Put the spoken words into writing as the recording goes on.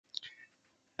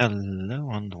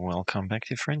Hello and welcome back,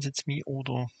 dear friends. It's me,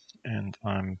 Odo, and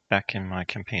I'm back in my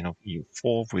campaign of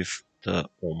EU4 with the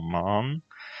Oman.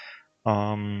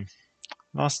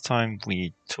 Last time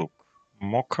we took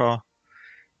Mocha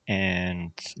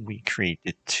and we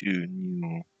created two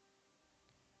new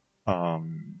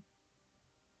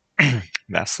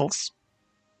vessels,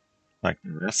 like the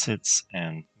Resids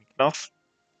and Miklav.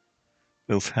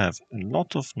 Both have a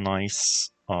lot of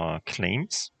nice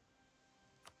claims,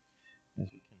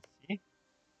 as you can see.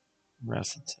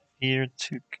 Resids here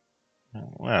took,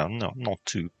 well, no, not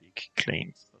two big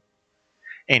claims.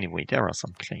 Anyway, there are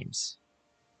some claims,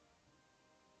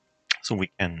 so we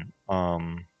can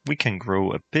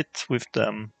grow a bit with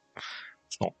them.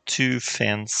 It's not too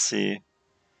fancy,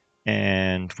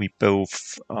 and we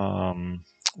both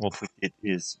what we did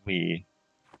is we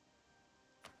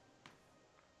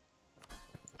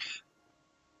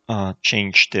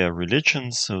changed their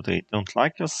religion, so they don't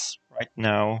like us right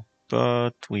now,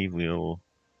 but we will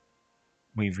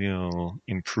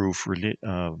improve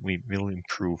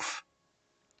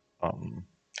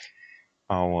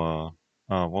our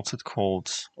what's it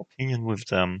called, opinion with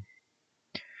them,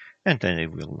 and then they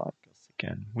will like us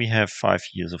again. We have 5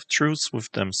 years of truce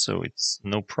with them, so it's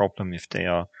no problem if they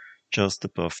are just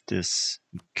above this.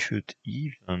 We could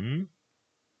even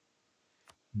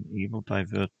enable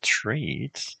divert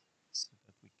trade so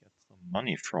that we get some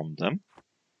money from them.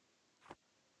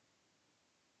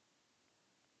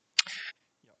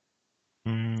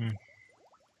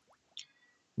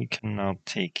 We can now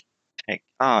take tech.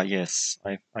 Yes,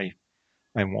 I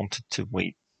wanted to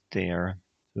wait there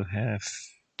to have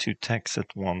two techs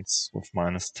at once with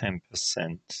minus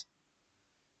 10%.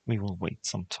 We will wait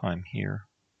some time here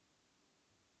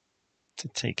to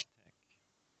take tech.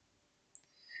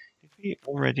 Did we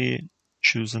already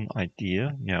choose an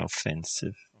idea? Yeah,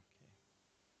 offensive.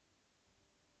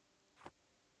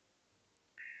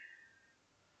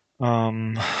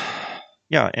 Okay.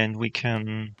 Yeah, and we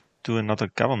can do another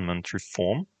government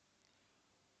reform.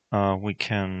 We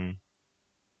can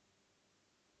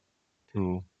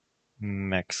do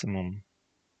maximum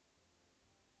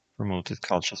promoted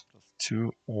cultures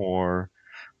 +2 or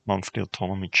monthly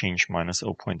autonomy change minus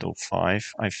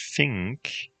 0.05. I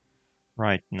think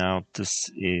right now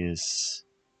this is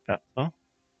better,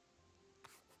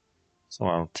 so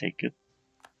I'll take it.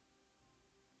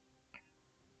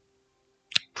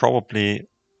 Probably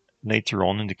later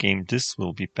on in the game this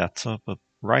will be better, but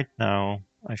right now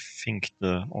I think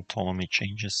the autonomy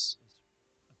changes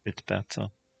a bit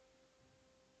better.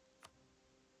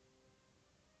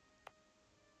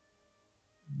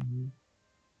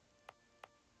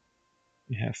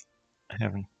 We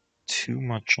haven't too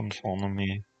much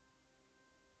autonomy,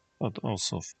 but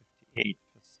also 58%,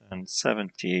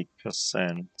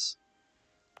 78%.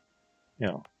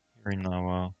 Yeah, here in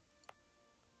our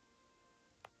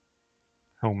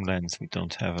homelands we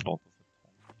don't have a lot of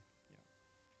autonomy.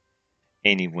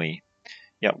 Yeah. Anyway,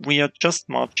 yeah, we are just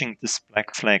marching this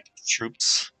black flag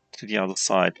troops to the other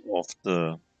side of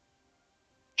the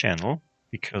channel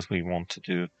because we want to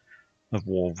do a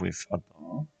war with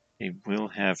Adal. They will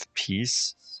have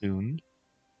peace soon,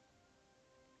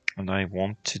 and I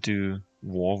want to do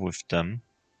war with them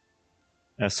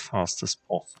as fast as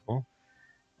possible.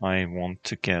 I want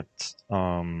to get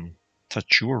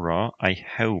Tajura. I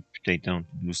hope they don't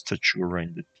lose Tajura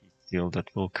in the peace deal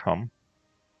that will come.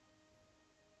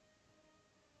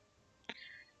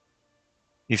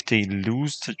 If they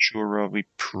lose Tajura, we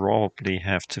probably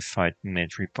have to fight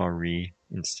Medri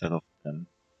instead of them.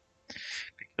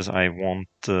 Because I want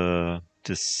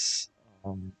this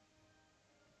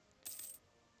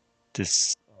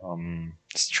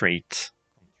strait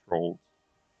control.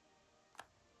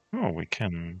 Oh, we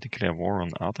can declare war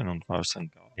on Adal and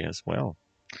Varsangali as well.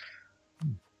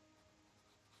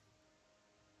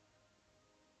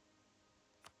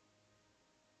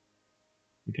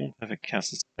 We don't have a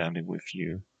Casus Belli with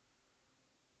you.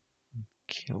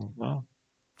 Kilva.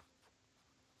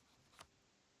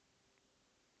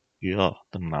 Yeah,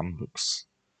 the Mamluks.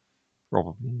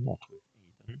 Probably not with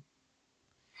Eden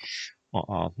or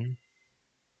Arden.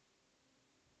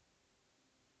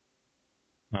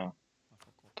 No, I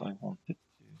forgot I wanted to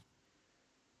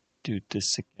do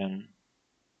this again.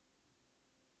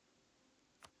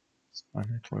 Spy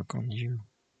network on you.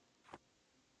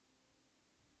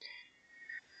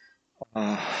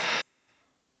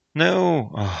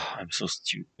 No! I'm so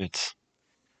stupid.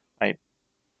 I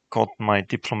got my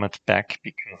diplomat back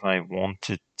because I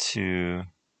wanted to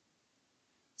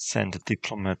send a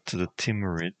diplomat to the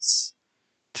Timurids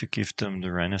to give them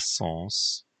the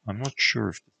Renaissance. I'm not sure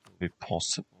if this will be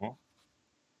possible.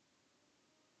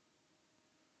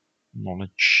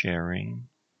 Knowledge sharing.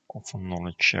 Offer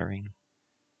knowledge sharing.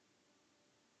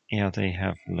 Yeah, they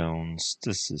have loans.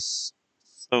 This is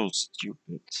so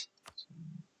stupid.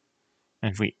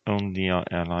 And we only are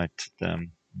allied to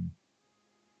them.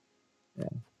 Yeah.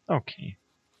 Okay.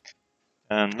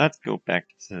 And let's go back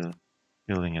to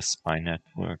building a spy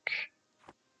network.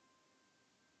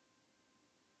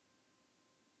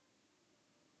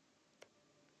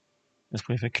 As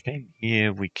we have a claim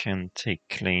here, we can take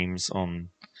claims on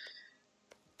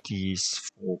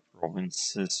these 4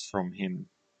 provinces from him.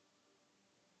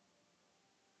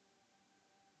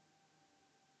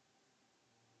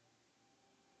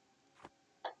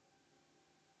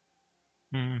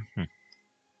 Mm-hmm.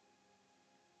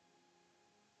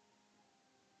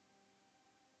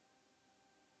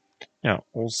 Yeah,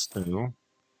 also,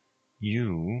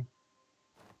 you...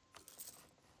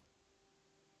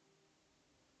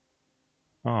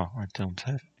 Oh, I don't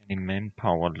have any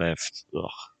manpower left. Ugh.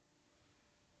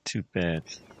 Too bad.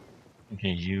 Okay,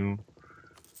 you...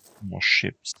 More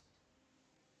ships.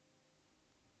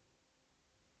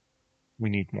 We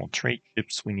need more trade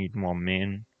ships, we need more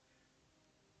men.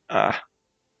 Ah,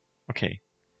 okay.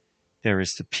 There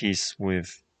is the peace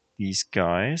with these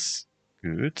guys.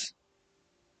 Good.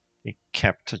 They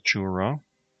captured Jura.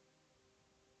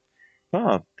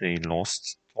 But they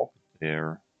lost top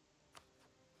there.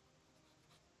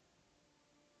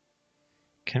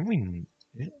 Can we...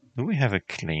 Do we have a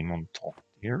claim on top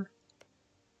here?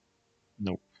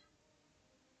 Nope.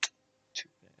 Too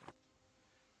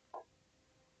bad.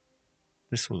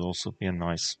 This would also be a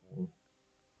nice war.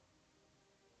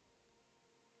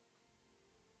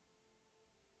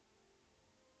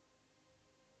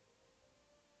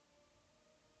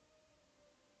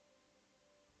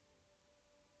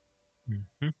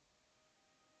 Mm-hmm.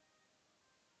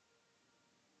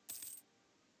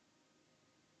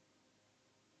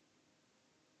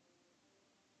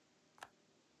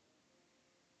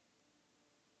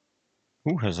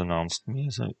 Who has announced me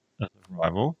as a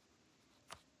rival?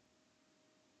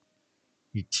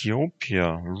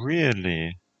 Ethiopia,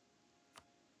 really?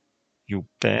 You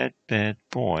bad, bad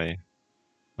boy.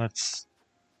 Let's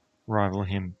rival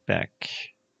him back.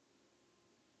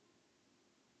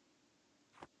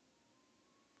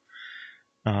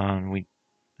 We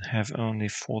have only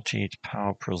 48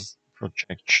 power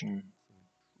projection.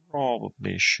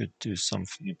 Probably should do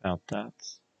something about that.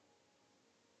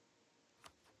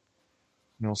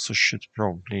 We also should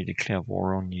probably declare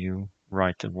war on you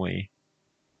right away.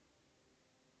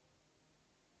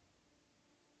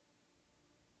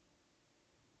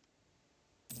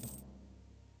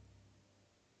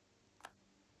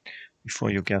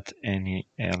 Before you get any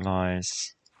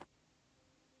allies.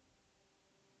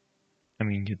 I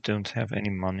mean, you don't have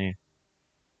any money.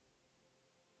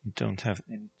 You don't have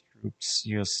any troops.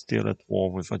 You're still at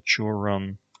war with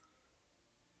Ajuran.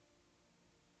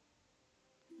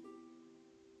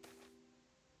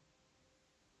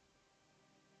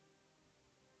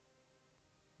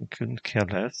 You couldn't care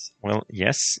less. Well,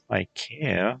 yes, I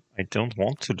care. I don't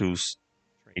want to lose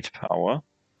trade power.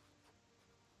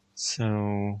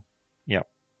 So, yeah.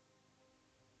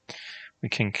 We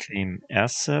can claim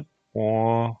Asep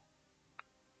or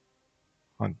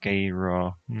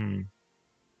Hagera.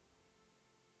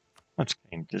 Let's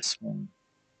claim this one.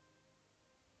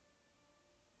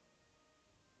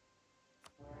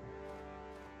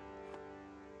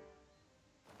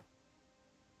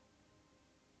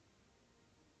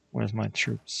 Where's my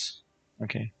troops?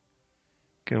 Okay.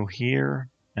 Go here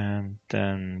and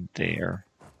then there.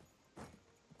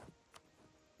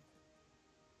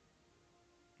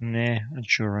 Nah,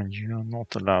 Ajuran, you're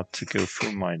not allowed to go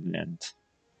through my land.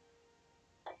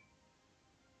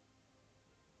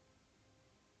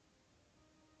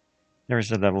 There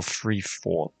is a level 3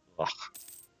 fort. Ugh.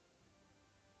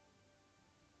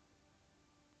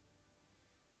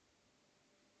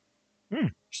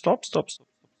 Stop, stop, stop,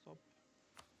 stop, stop.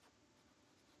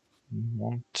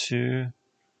 Want to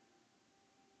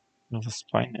build a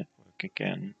spy network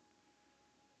again.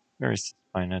 Where is the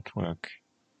spy network?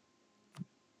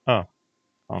 Oh,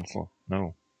 Council. No,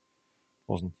 it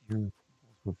wasn't you. It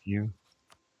was with you.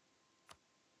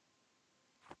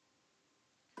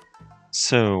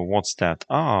 So, what's that?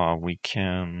 Ah, we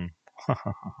can...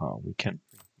 we can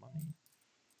print money.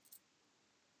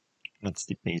 Let's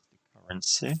debase the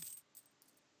currency.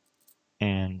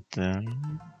 And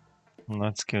then...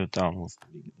 let's go down with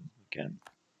legalism again.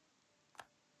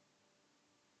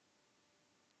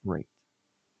 Right.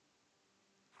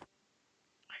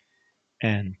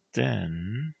 And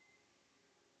then...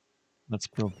 let's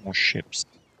build more ships.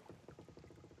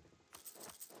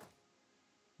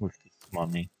 With this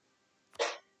money.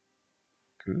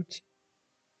 Good.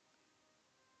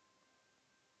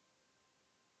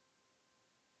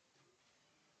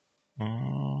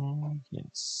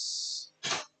 Yes.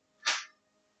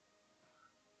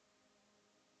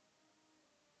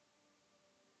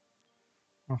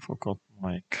 I forgot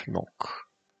my clock.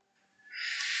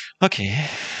 Okay.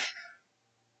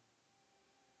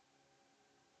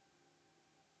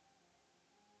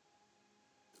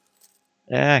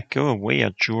 Yeah, go away,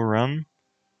 Ajuran.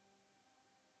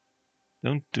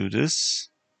 Don't do this.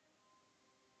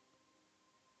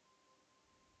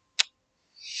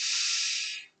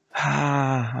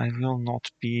 Ah, I will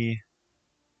not be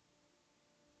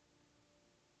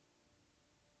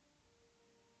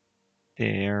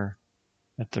there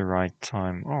at the right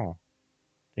time. Oh,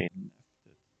 they left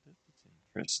it. That's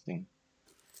interesting.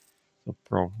 So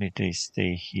probably they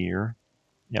stay here.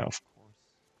 Yeah, of course.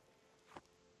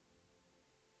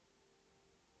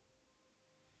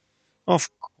 Of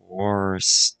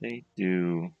course they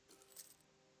do.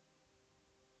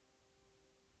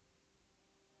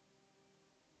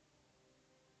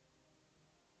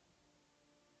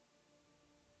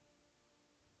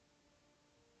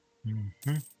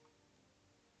 Mm-hmm.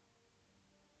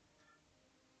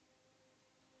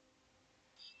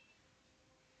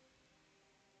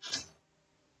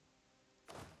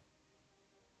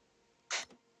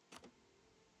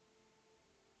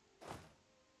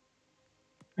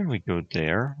 Can we go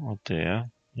there or there?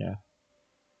 Yeah,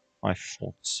 I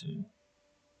thought so.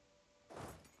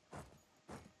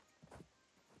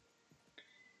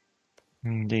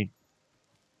 They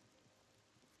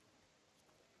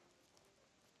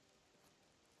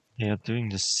are doing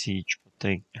the siege, but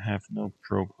they have no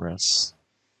progress.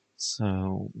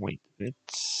 So wait a bit.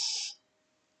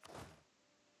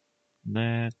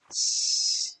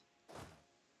 Let's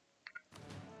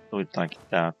do it like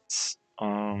that.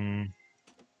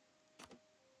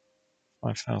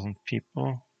 5,000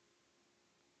 people.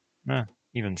 Nah,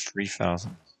 even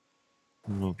 3,000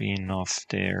 will be enough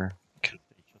there because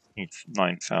they just need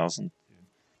 9,000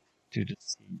 to do the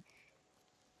siege.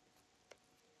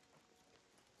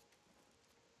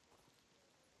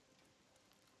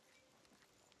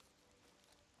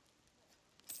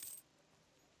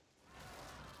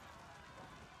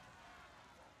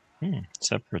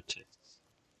 Separatists.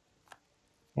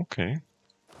 Okay.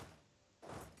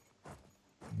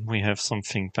 We have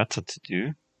something better to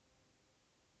do.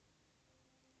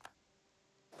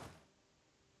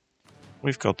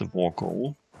 We've got the war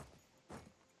goal.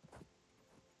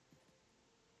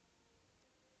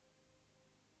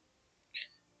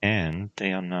 And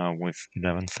they are now with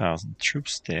 11,000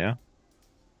 troops there.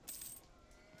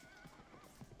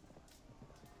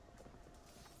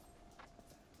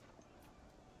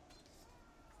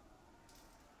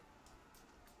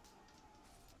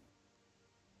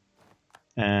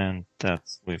 And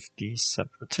that's with these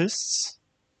separatists.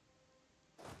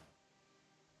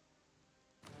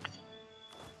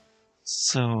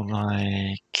 So,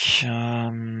 like,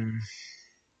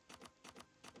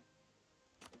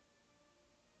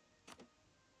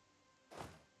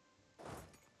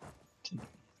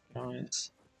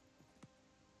 guys,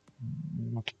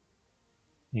 not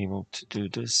able to do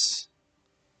this.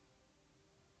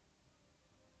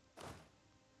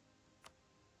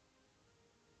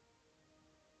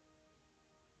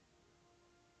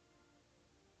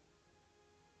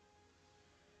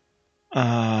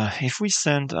 If we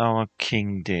send our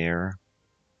king there,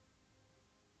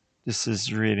 this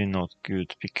is really not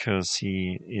good because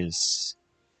he is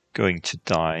going to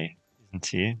die, isn't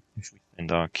he? If we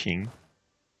send our king.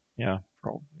 Yeah,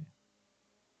 probably.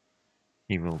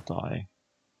 He will die.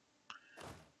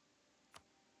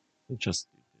 So just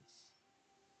do this.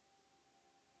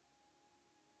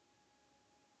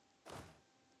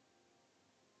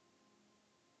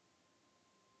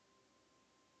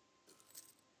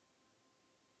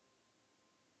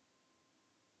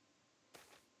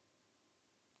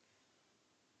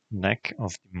 Lack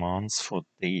of demands for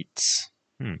dates.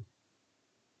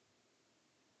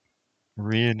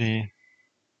 Really?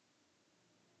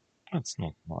 That's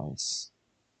not nice.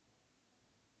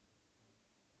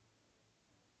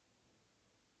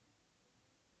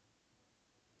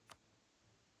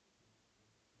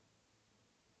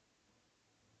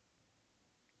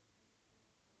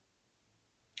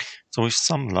 So with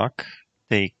some luck,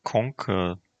 they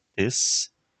conquer this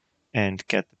and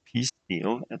get the peace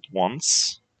deal at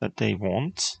once that they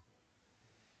want.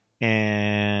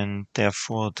 And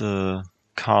therefore the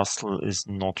castle is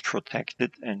not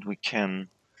protected and we can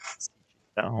siege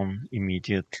it down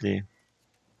immediately.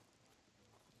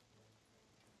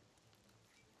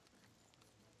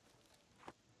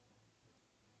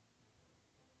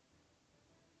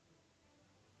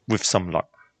 With some luck.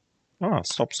 Ah,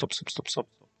 stop.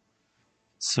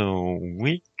 So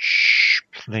which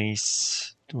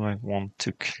place do I want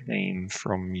to claim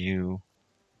from you?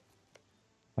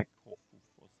 Like Hofuf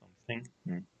or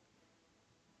something?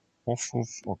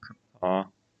 Hofuf or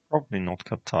Qatar? Probably not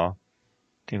Qatar.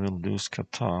 They will lose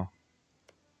Qatar.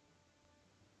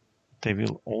 They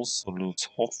will also lose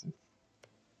Hofuf.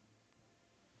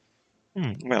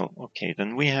 Well, okay,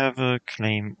 then we have a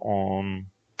claim on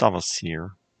Davos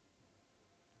here.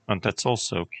 And that's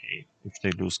also okay. If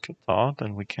they lose Qatar,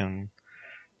 then we can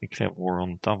declare war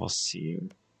on Davos here.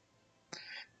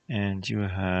 And you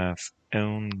have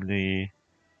only...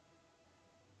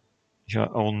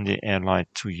 You're only allied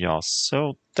to Yas,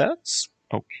 so that's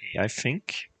okay, I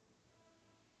think.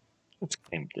 Let's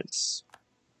claim this.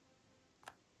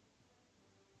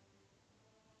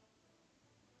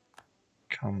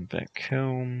 Come back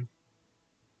home.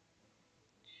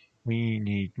 We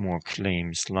need more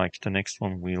claims, like the next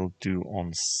one we'll do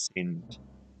on Sind.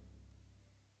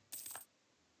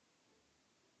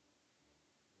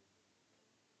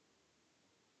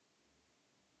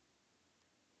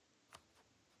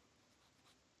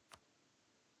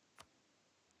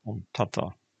 On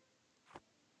Tata.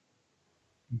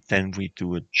 Then we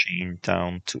do a chain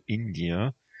down to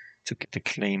India to get a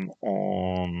claim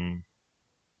on...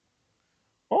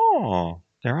 Oh,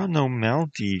 there are no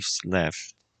Maldives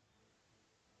left.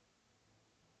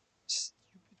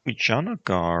 Stupid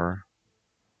Vijayanagar.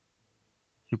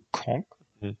 You conquered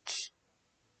it.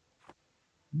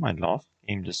 My last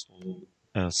game, this was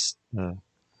as a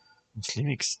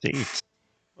Muslimic state.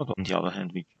 But on the other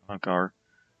hand, Vijayanagar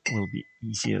will be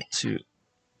easier to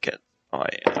get by.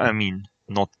 I mean,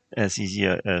 not as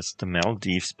easier as the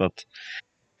Maldives, but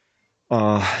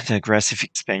the aggressive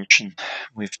expansion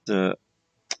with the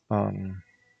um,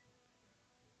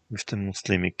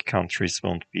 Muslimic countries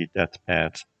won't be that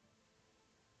bad.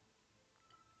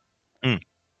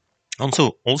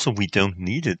 Also, we don't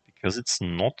need it because it's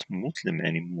not Muslim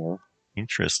anymore.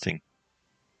 Interesting.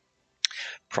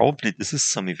 Probably this is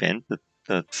some event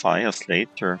that fires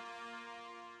later.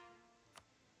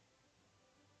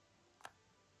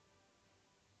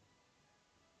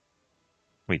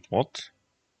 Wait, what?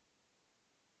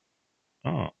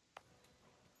 Oh,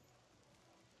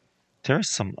 there's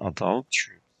some adult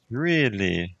troops.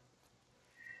 Really?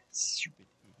 Stupid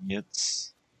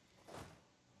idiots.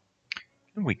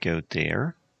 Can we go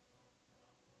there?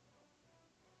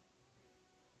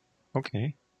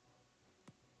 Okay.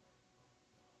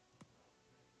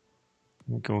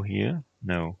 Can we go here?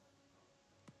 No.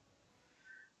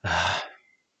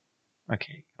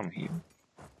 Okay, come here.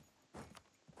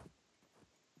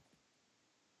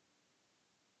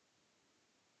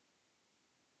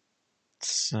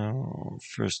 So,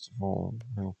 first of all,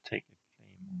 we'll take a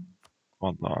claim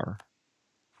on Gwadar.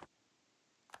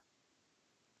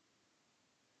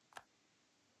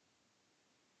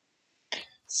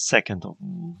 Second of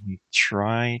all, we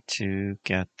try to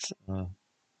get a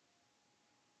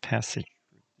passage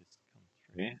through this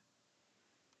country,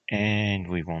 and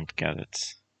we won't get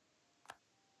it.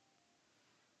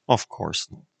 Of course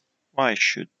not. Why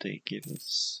should they give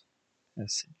us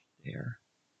passage there?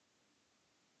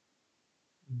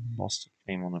 Lost a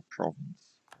claim on a province.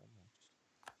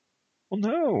 Oh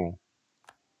no!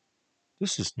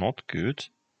 This is not good.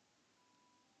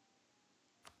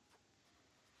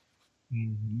 We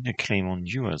need a claim on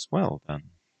you as well, then.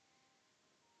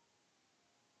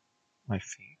 I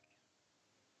think.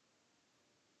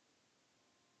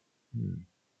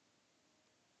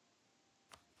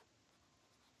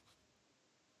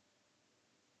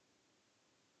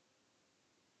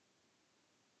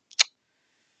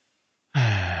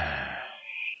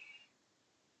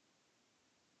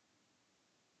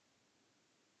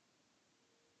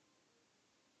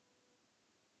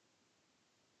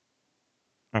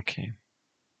 Okay.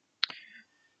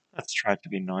 Let's try to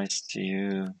be nice to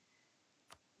you.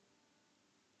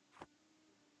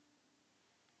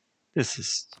 This is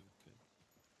stupid.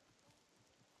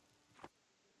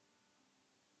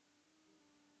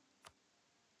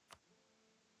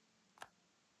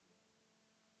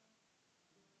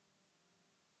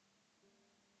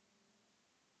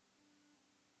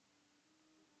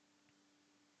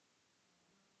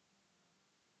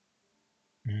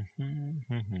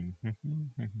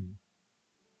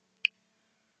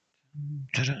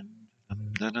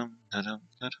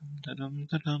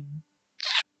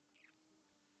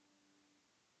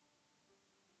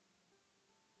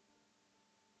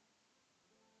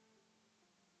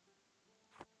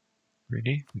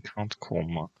 Really? We can't call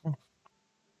Marco?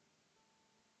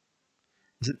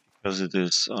 Is it because it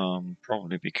is,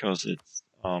 probably because it's,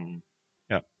 yeah,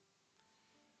 there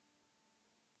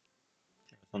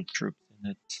are some troops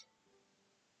in it.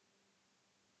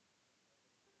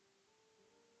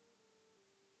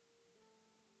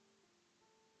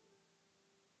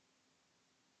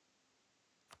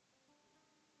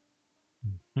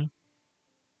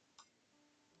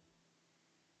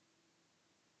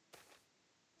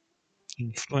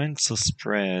 Influenza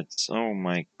spreads. Oh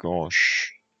my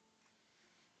gosh.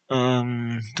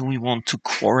 Do we want to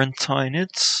quarantine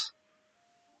it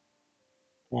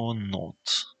or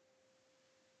not?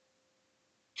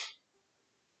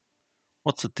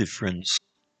 What's the difference?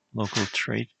 Local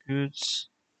trade goods,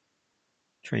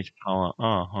 trade power.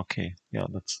 Ah, okay. Yeah,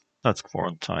 that's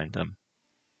quarantine then.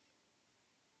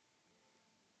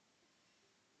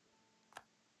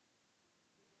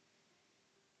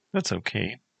 That's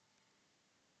okay.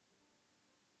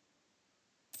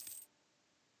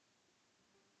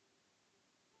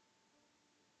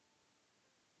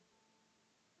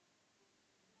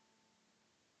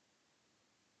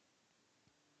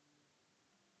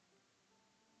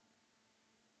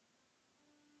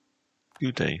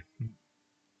 Good day.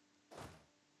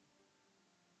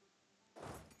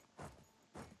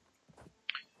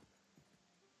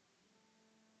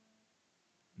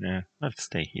 Yeah, let's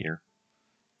stay here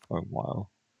for a while.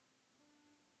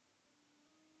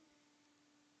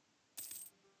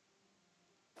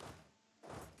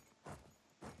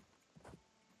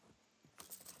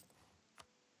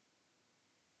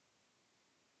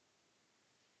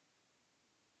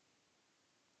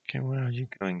 Okay, where are you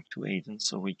going to, Aiden?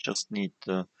 So we just need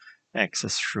the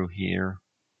access through here.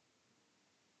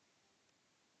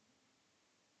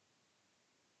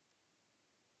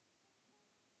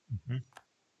 Mm-hmm.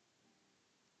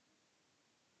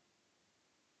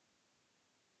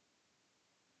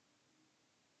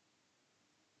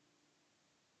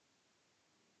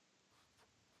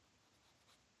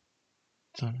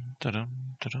 Dun, dun,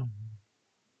 dun, dun.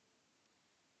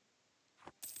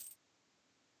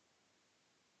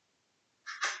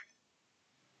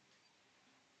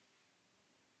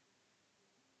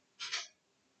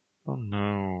 Oh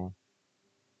no.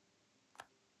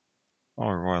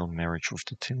 Our royal marriage with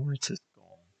the Timurids is gone.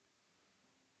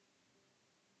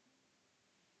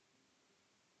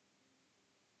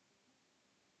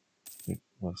 It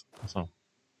was so.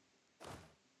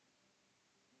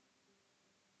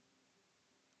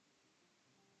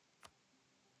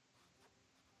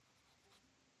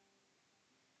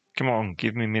 Come on,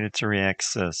 give me military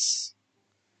access.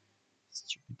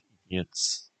 Stupid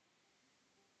idiots.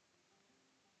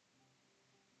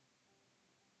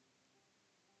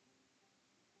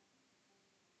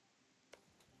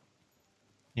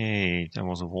 Yay, there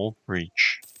was a wall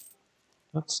breach.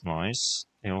 That's nice.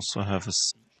 They also have a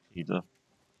siege leader.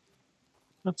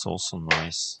 That's also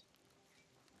nice.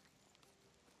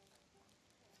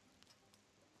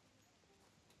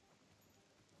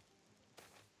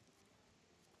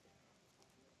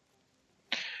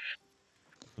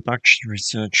 Production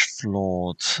research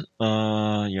flawed.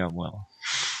 Yeah, well.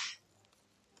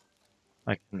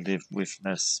 I can live with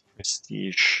less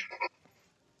prestige.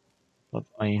 But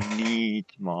I need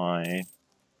my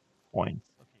points.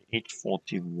 Okay,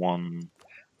 841.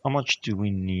 How much do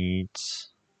we need?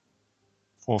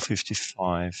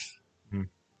 455. Hmm.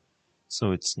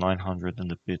 So it's 900 and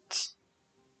a bit.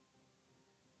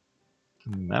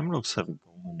 The Mamluks have a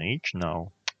golden age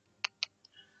now.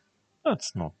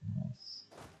 That's not nice.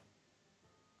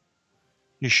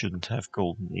 You shouldn't have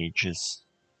golden ages.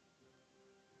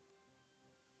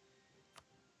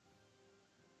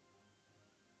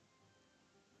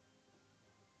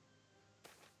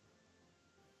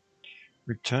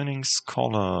 Returning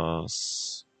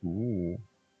scholars. Ooh.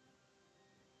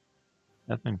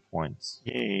 Admin points.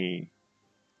 Yay.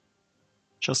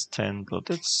 Just 10, but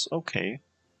it's okay.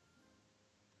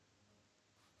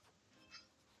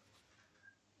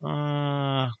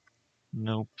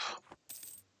 Nope.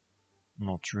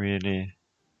 Not really.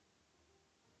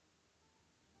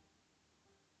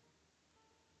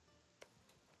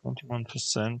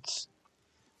 21%.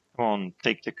 Come on,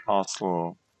 take the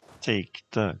castle. Take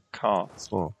the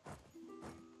castle.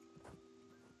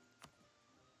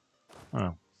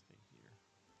 Oh, stay here.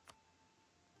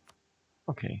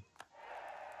 Okay.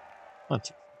 Let's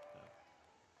accept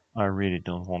that. I really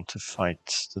don't want to fight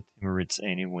the Timurids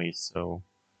anyway, so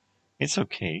it's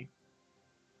okay.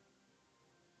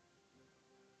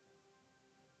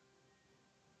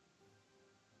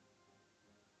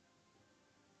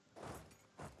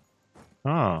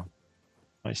 Ah,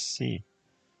 I see.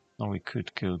 Now we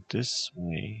could go this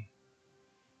way.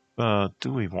 But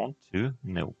do we want to?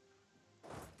 No.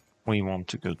 We want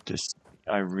to go this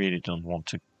way. I really don't want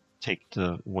to take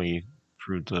the way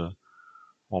through the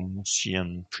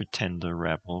Hormusian pretender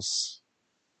rebels.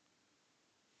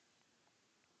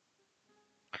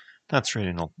 That's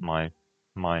really not my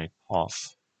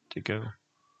path to go.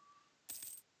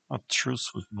 A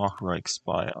truce with Mahra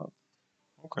expired.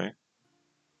 Okay.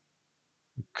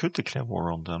 We could declare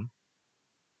war on them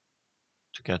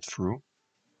to get through.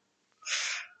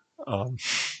 Um,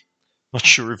 not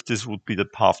sure if this would be the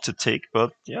path to take,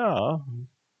 but yeah,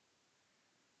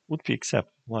 would be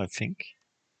acceptable, I think.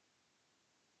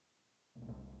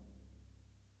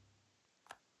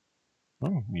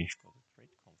 Oh, we've got a trade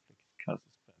conflict. Casus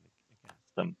Bellic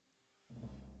against them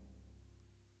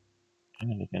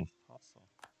and against Hassa.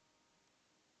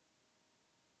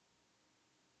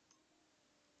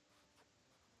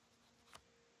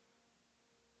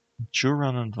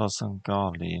 Juran and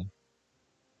Vasangali.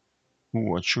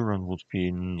 Ooh, a Juran would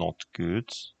be not good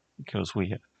because we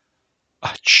have.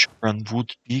 A Juran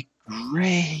would be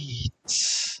great.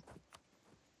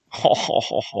 Ho ho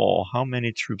ho ho! How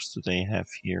many troops do they have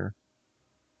here?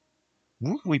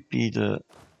 Would we be the?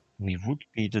 We would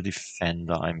be the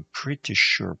defender. I'm pretty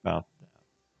sure about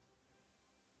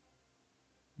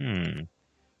that.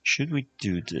 Should we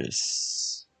do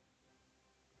this?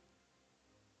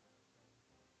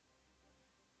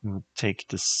 We would take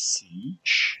the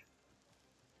siege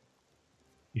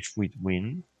if we'd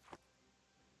win.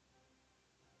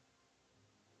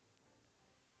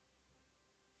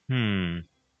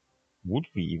 Would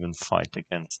we even fight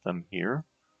against them here?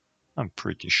 I'm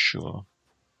pretty sure.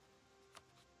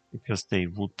 Because they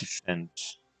would defend.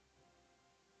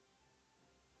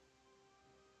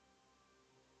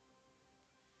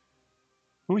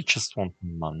 Do we just want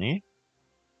money?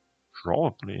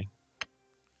 Probably.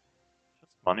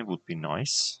 Just money would be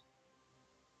nice.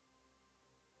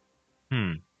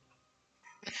 Should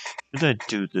I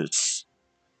do this?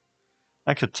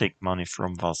 I could take money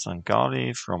from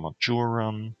Vasangali, from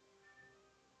Ajuran.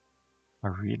 I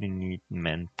really need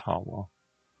manpower,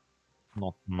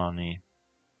 not money.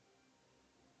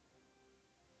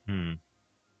 Hmm.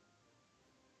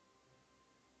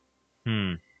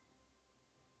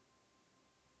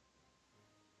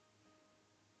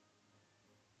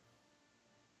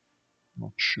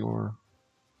 Not sure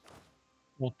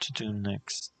what to do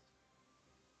next.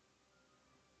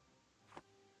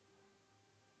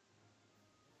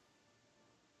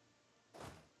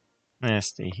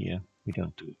 Stay here. We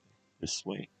don't do it this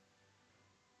way.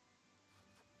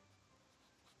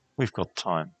 We've got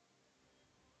time.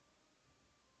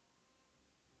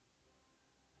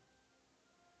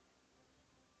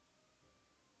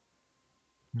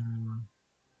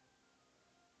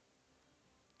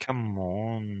 Come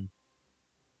on.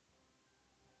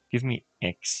 Give me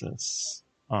access.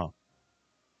 Ah,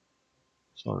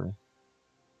 sorry.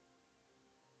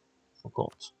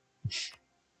 Forgot.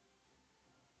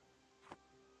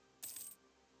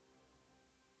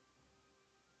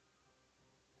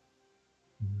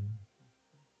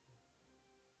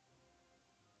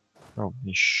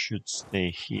 Probably should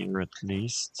stay here at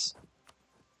least.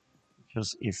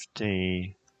 Because if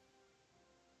they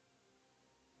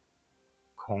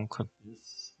conquer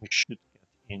this, we should get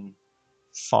in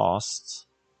fast.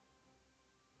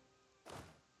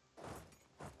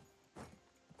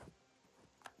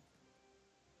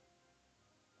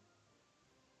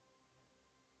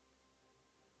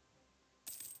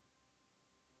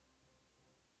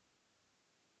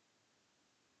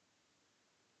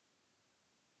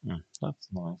 That's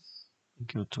nice.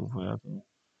 Go to Werder.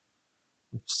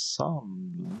 With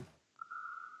some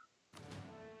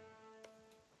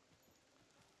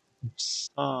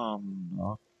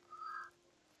luck,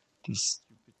 these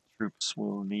stupid troops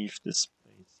will leave this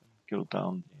place and go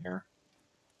down there.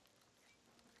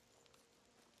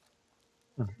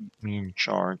 And leave me in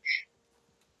charge.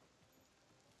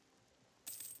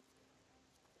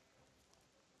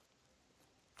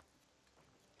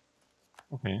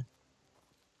 Okay.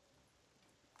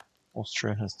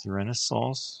 Austria has the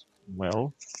Renaissance.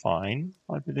 Well, fine,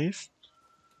 I believe.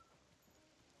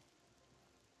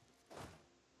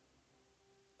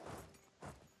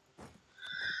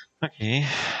 Okay.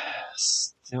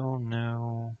 Still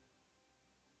no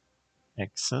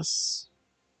access.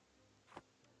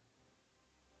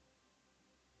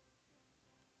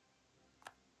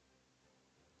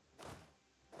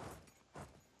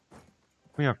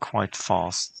 We are quite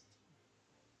fast.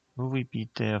 Will we be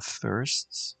there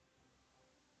first?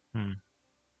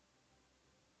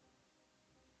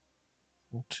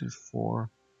 424.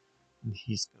 And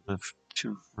he's got a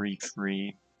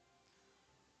 233.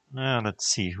 Let's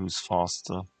see who's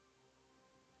faster.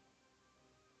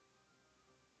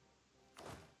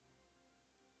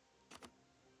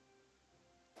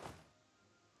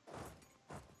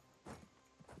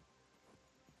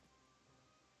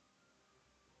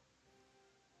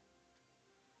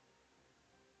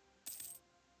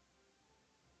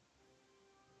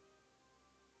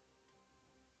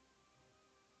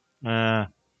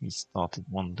 He started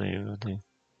one day early.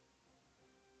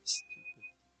 Stupid.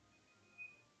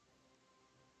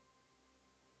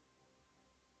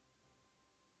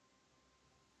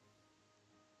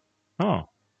 Huh.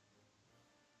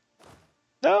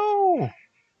 No!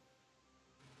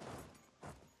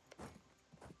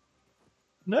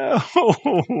 No!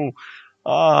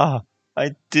 Ah,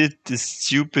 I did this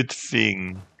stupid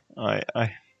thing. I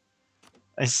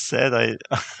said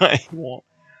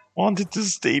wanted to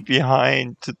stay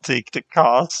behind to take the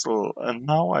castle, and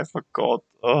now I forgot.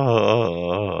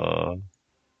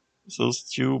 So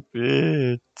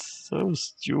stupid. So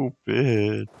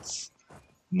stupid.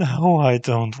 Now I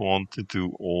don't want to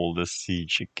do all the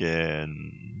siege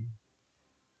again.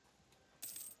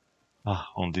 Ah,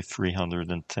 only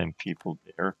 310 people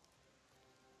there.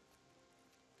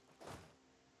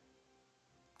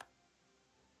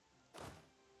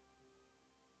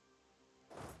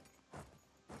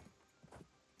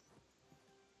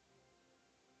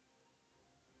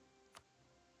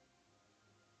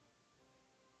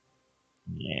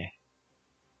 Yeah.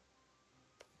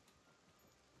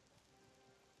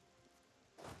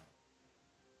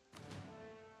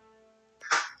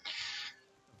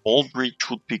 All breach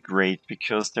would be great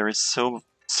because there is so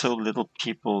little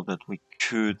people that we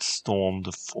could storm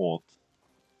the fort.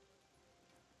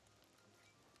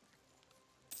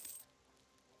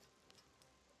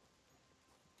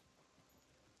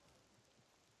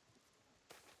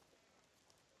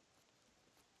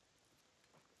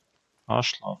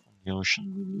 Ashla from the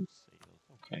ocean will lose sails.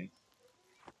 Okay.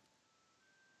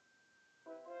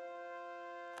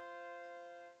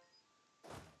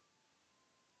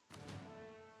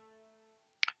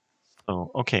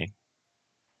 So okay.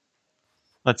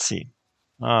 Let's see.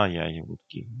 Ah, yeah, you would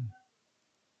give me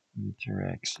meter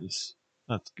access.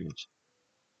 That's good.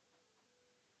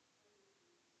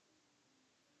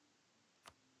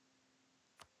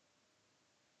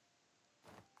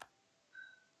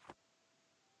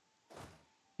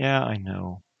 Yeah, I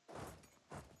know.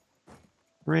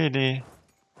 Really?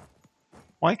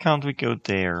 Why can't we go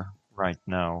there right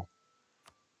now?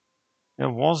 There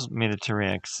was military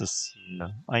access here.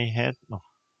 I had. Oh,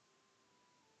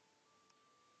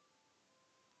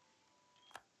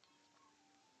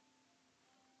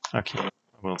 okay, I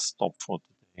will stop for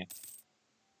today.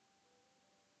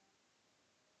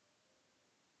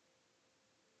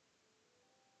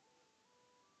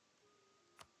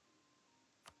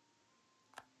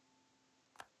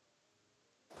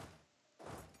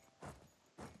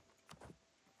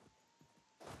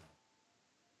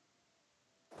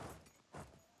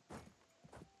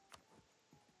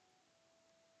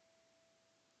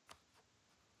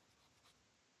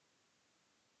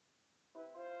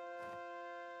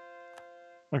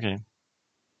 Okay.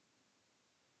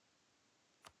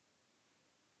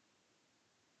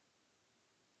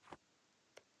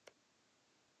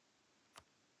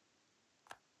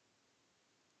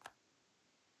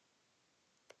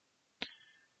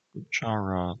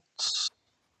 Gujarat.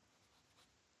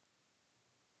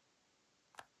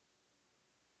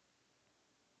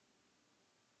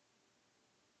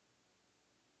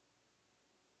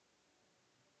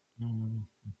 Mm,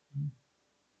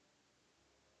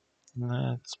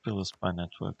 let's build a spy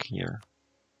network here.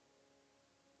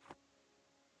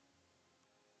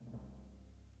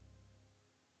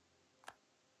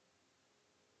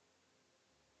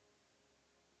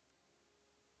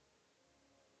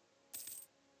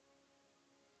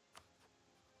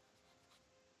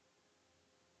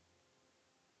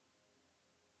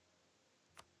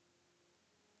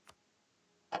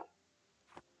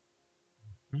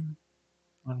 Mm,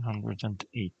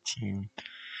 118.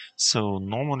 So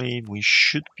normally we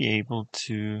should be able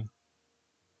to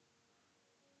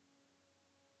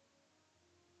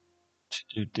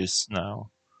do this now.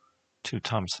 2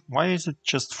 times. Why is it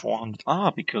just 400?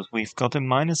 Ah, because we've got a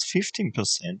minus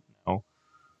 15% now.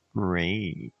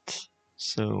 Great.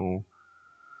 So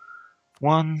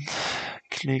 1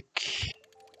 click,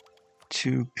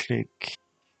 2 click.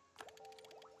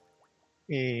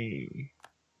 Hey,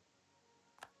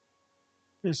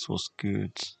 this was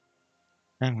good.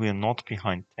 And we are not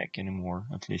behind tech anymore,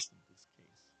 at least in this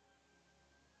case.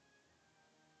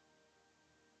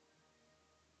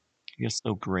 We are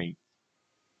so great.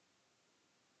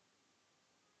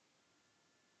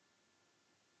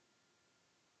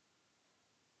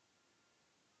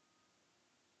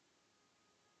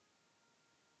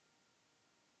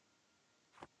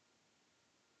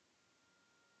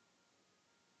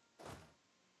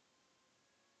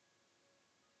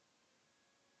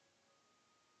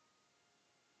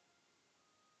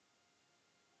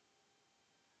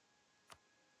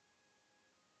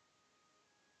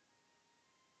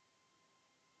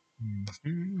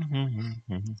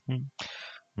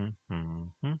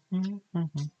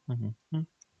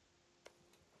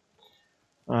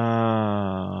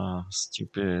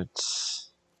 Stupid.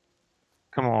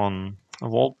 Come on, a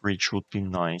wall breach would be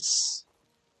nice.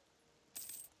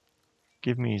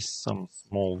 Give me some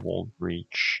small wall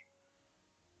breach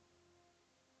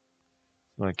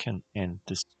so I can end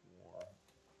this war.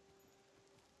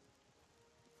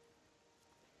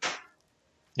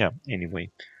 Yeah, anyway,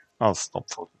 I'll stop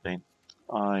for today.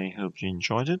 I hope you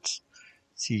enjoyed it.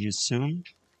 See you soon.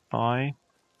 Bye.